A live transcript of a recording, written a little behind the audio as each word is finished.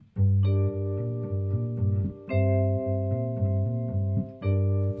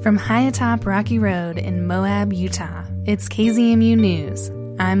From high atop Rocky Road in Moab, Utah, it's KZMU News.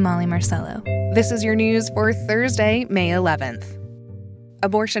 I'm Molly Marcello. This is your news for Thursday, May 11th.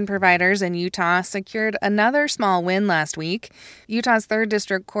 Abortion providers in Utah secured another small win last week. Utah's 3rd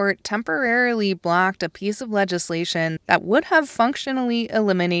District Court temporarily blocked a piece of legislation that would have functionally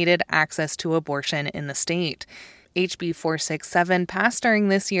eliminated access to abortion in the state. HB 467 passed during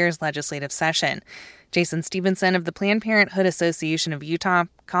this year's legislative session. Jason Stevenson of the Planned Parenthood Association of Utah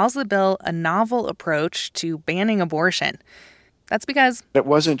calls the bill a novel approach to banning abortion. That's because it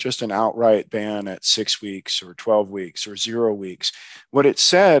wasn't just an outright ban at 6 weeks or 12 weeks or 0 weeks. What it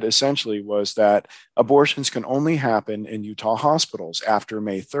said essentially was that abortions can only happen in Utah hospitals after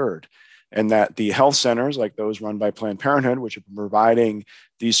May 3rd, and that the health centers like those run by Planned Parenthood, which have been providing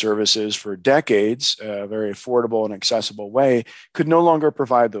these services for decades, a very affordable and accessible way, could no longer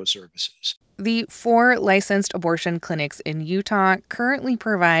provide those services. The 4 licensed abortion clinics in Utah currently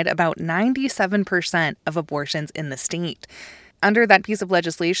provide about 97% of abortions in the state. Under that piece of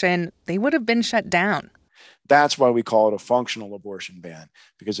legislation, they would have been shut down. That's why we call it a functional abortion ban.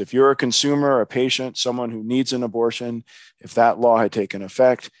 Because if you're a consumer, a patient, someone who needs an abortion, if that law had taken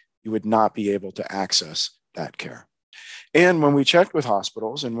effect, you would not be able to access that care. And when we checked with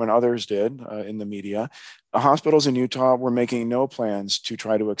hospitals, and when others did in the media, hospitals in Utah were making no plans to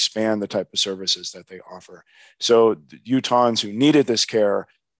try to expand the type of services that they offer. So Utahns who needed this care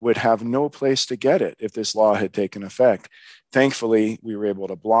would have no place to get it if this law had taken effect. Thankfully, we were able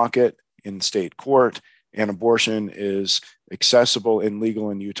to block it in state court, and abortion is accessible and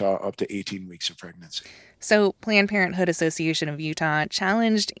legal in Utah up to 18 weeks of pregnancy. So Planned Parenthood Association of Utah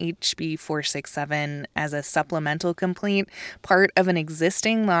challenged HB 467 as a supplemental complaint, part of an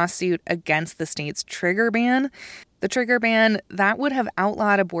existing lawsuit against the state's trigger ban. The trigger ban, that would have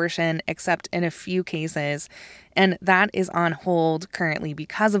outlawed abortion except in a few cases, and that is on hold currently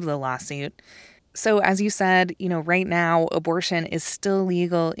because of the lawsuit. So as you said, right now, abortion is still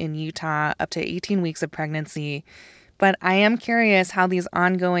legal in Utah up to 18 weeks of pregnancy. But I am curious how these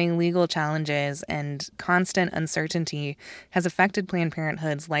ongoing legal challenges and constant uncertainty has affected Planned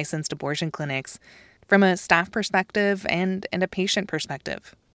Parenthood's licensed abortion clinics from a staff perspective and a patient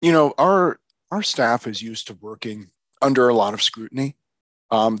perspective. Our staff is used to working under a lot of scrutiny.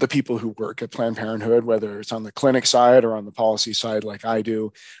 The people who work at Planned Parenthood, whether it's on the clinic side or on the policy side like I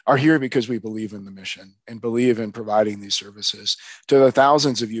do, are here because we believe in the mission and believe in providing these services to the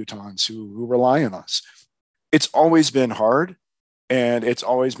thousands of Utahns who rely on us. It's always been hard and it's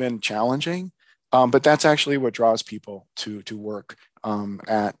always been challenging, but that's actually what draws people to work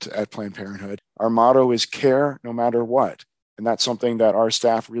at Planned Parenthood. Our motto is care no matter what. And that's something that our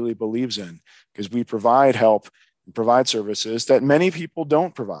staff really believes in because we provide help and provide services that many people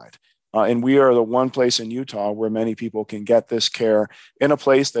don't provide. And we are the one place in Utah where many people can get this care in a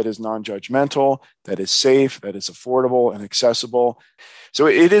place that is non-judgmental, that is safe, that is affordable and accessible. So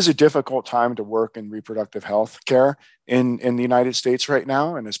it is a difficult time to work in reproductive health care in the United States right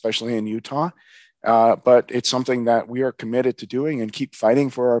now, and especially in Utah. But it's something that we are committed to doing and keep fighting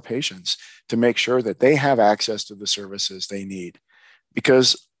for our patients to make sure that they have access to the services they need.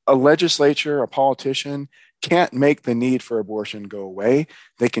 Because a legislature, a politician, can't make the need for abortion go away.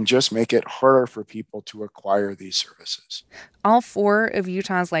 They can just make it harder for people to acquire these services. All 4 of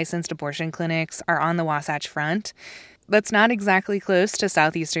Utah's licensed abortion clinics are on the Wasatch Front. That's not exactly close to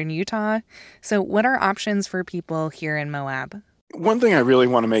southeastern Utah. So what are options for people here in Moab? One thing I really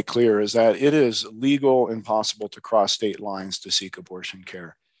want to make clear is that it is legal and possible to cross state lines to seek abortion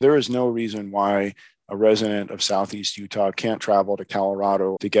care. There is no reason why a resident of Southeast Utah can't travel to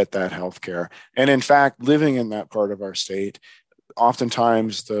Colorado to get that health care. And in fact, living in that part of our state,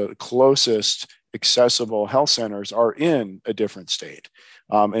 oftentimes the closest accessible health centers are in a different state.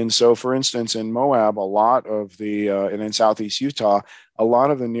 And so, for instance, in Moab, and in Southeast Utah, a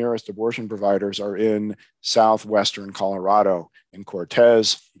lot of the nearest abortion providers are in southwestern Colorado, in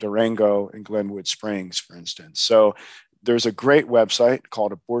Cortez, Durango, and Glenwood Springs, for instance. So there's a great website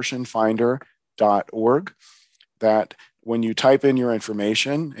called abortionfinder.org that when you type in your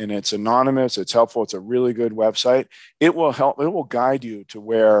information, and it's anonymous, it's helpful, it's a really good website, it will guide you to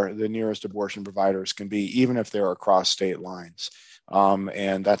where the nearest abortion providers can be, even if they're across state lines.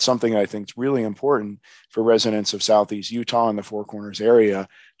 And that's something I think is really important for residents of Southeast Utah and the Four Corners area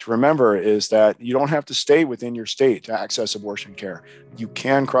to remember, is that you don't have to stay within your state to access abortion care. You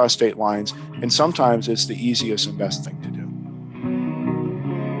can cross state lines, and sometimes it's the easiest and best thing to do.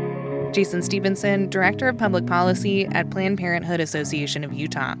 Jason Stevenson, Director of Public Policy at Planned Parenthood Association of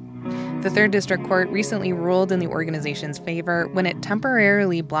Utah. The 3rd District Court recently ruled in the organization's favor when it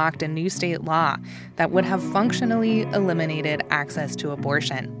temporarily blocked a new state law that would have functionally eliminated access to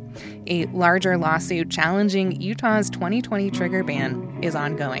abortion. A larger lawsuit challenging Utah's 2020 trigger ban is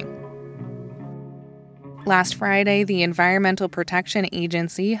ongoing. Last Friday, the Environmental Protection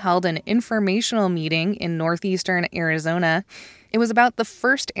Agency held an informational meeting in northeastern Arizona. It was about the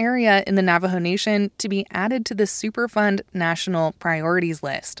first area in the Navajo Nation to be added to the Superfund National Priorities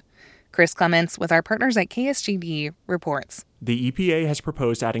List. Chris Clements, with our partners at KSGD, reports. The EPA has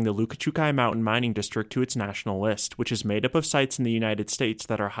proposed adding the Lukachukai Mountain Mining District to its national list, which is made up of sites in the United States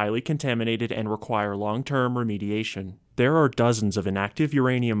that are highly contaminated and require long-term remediation. There are dozens of inactive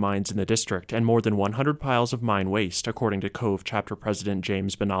uranium mines in the district and more than 100 piles of mine waste, according to Cove Chapter President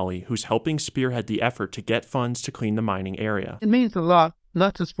James Benally, who's helping spearhead the effort to get funds to clean the mining area. It means a lot,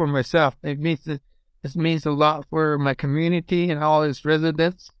 not just for myself. It means a lot for my community and all its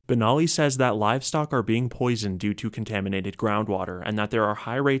residents. Benally says that livestock are being poisoned due to contaminated groundwater and that there are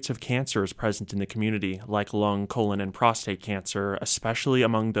high rates of cancers present in the community, like lung, colon, and prostate cancer, especially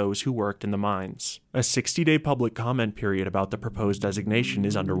among those who worked in the mines. A 60-day public comment period about the proposed designation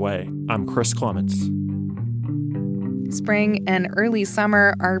is underway. I'm Chris Clements. Spring and early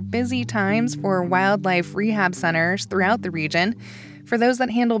summer are busy times for wildlife rehab centers throughout the region. For those that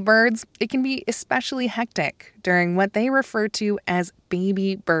handle birds, it can be especially hectic during what they refer to as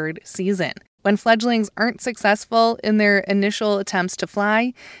baby bird season. When fledglings aren't successful in their initial attempts to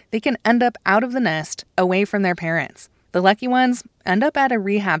fly, they can end up out of the nest, away from their parents. The lucky ones end up at a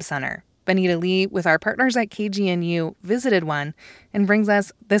rehab center. Benita Lee, with our partners at KGNU, visited one and brings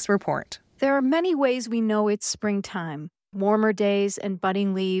us this report. There are many ways we know it's springtime. Warmer days and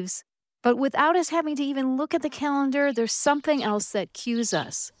budding leaves. But without us having to even look at the calendar, there's something else that cues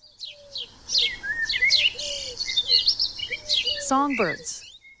us. Songbirds.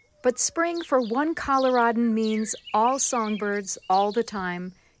 But spring for one Coloradan means all songbirds all the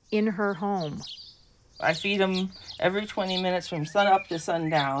time in her home. I feed them every 20 minutes from sunup to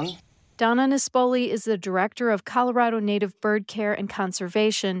sundown. Donna Nespoli is the director of Colorado Native Bird Care and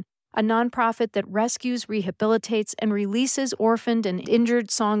Conservation, a nonprofit that rescues, rehabilitates, and releases orphaned and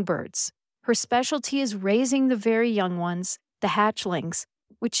injured songbirds. Her specialty is raising the very young ones, the hatchlings,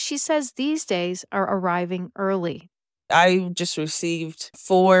 which she says these days are arriving early. I just received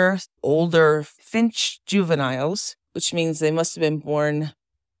 4 older finch juveniles, which means they must have been born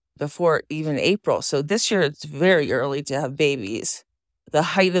before even April. So this year it's very early to have babies. The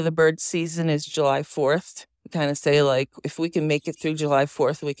height of the bird season is July 4th. Kind of say, like, if we can make it through July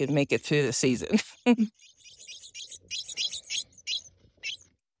 4th, we can make it through the season.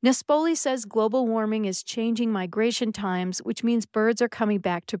 Nespoli says global warming is changing migration times, which means birds are coming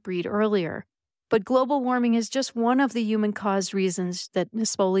back to breed earlier. But global warming is just one of the human-caused reasons that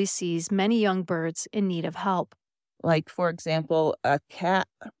Nespoli sees many young birds in need of help. Like, for example, a cat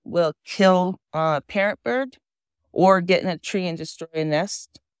will kill a parent bird or get in a tree and destroy a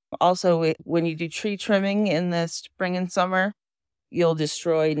nest. Also, when you do tree trimming in the spring and summer, you'll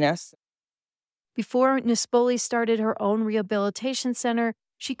destroy nests. Before Nespoli started her own rehabilitation center,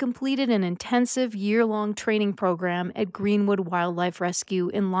 she completed an intensive year-long training program at Greenwood Wildlife Rescue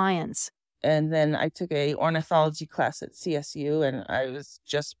in Lyons. And then I took an ornithology class at CSU, and I was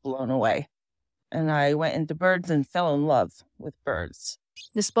just blown away. And I went into birds and fell in love with birds.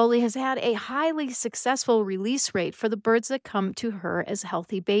 Nespoli has had a highly successful release rate for the birds that come to her as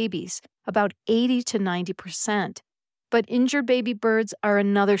healthy babies, about 80 to 90%. But injured baby birds are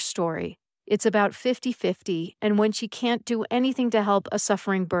another story. It's about 50-50, and when she can't do anything to help a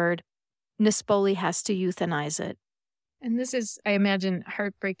suffering bird, Nespoli has to euthanize it. And this is, I imagine,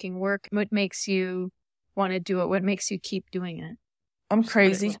 heartbreaking work. What makes you want to do it? What makes you keep doing it? I'm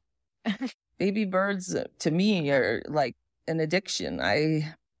crazy. Baby birds, to me, are like an addiction.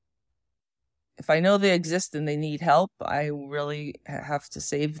 If I know they exist and they need help, I really have to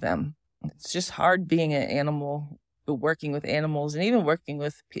save them. It's just hard being an animal, working with animals, and even working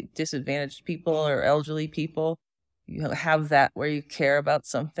with disadvantaged people or elderly people. You have that where you care about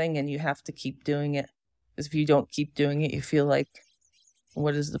something and you have to keep doing it. Because if you don't keep doing it, you feel like,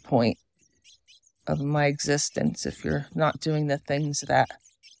 what is the point of my existence if you're not doing the things that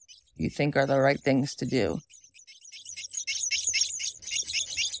you think are the right things to do?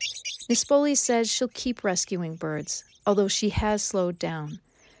 Nespoli says she'll keep rescuing birds, although she has slowed down.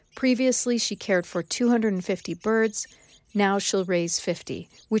 Previously, she cared for 250 birds. Now she'll raise 50,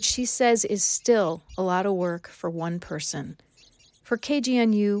 which she says is still a lot of work for one person. For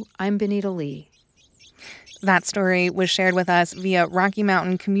KGNU, I'm Benita Lee. That story was shared with us via Rocky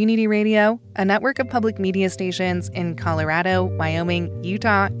Mountain Community Radio, a network of public media stations in Colorado, Wyoming,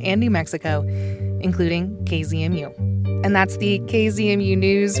 Utah, and New Mexico, including KZMU. And that's the KZMU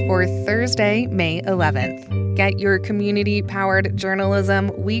News for Thursday, May 11th. Get your community-powered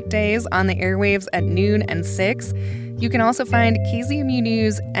journalism weekdays on the airwaves at noon and 6. You can also find KZMU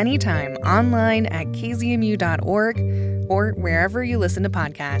News anytime online at kzmu.org or wherever you listen to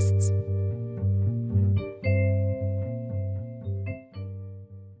podcasts.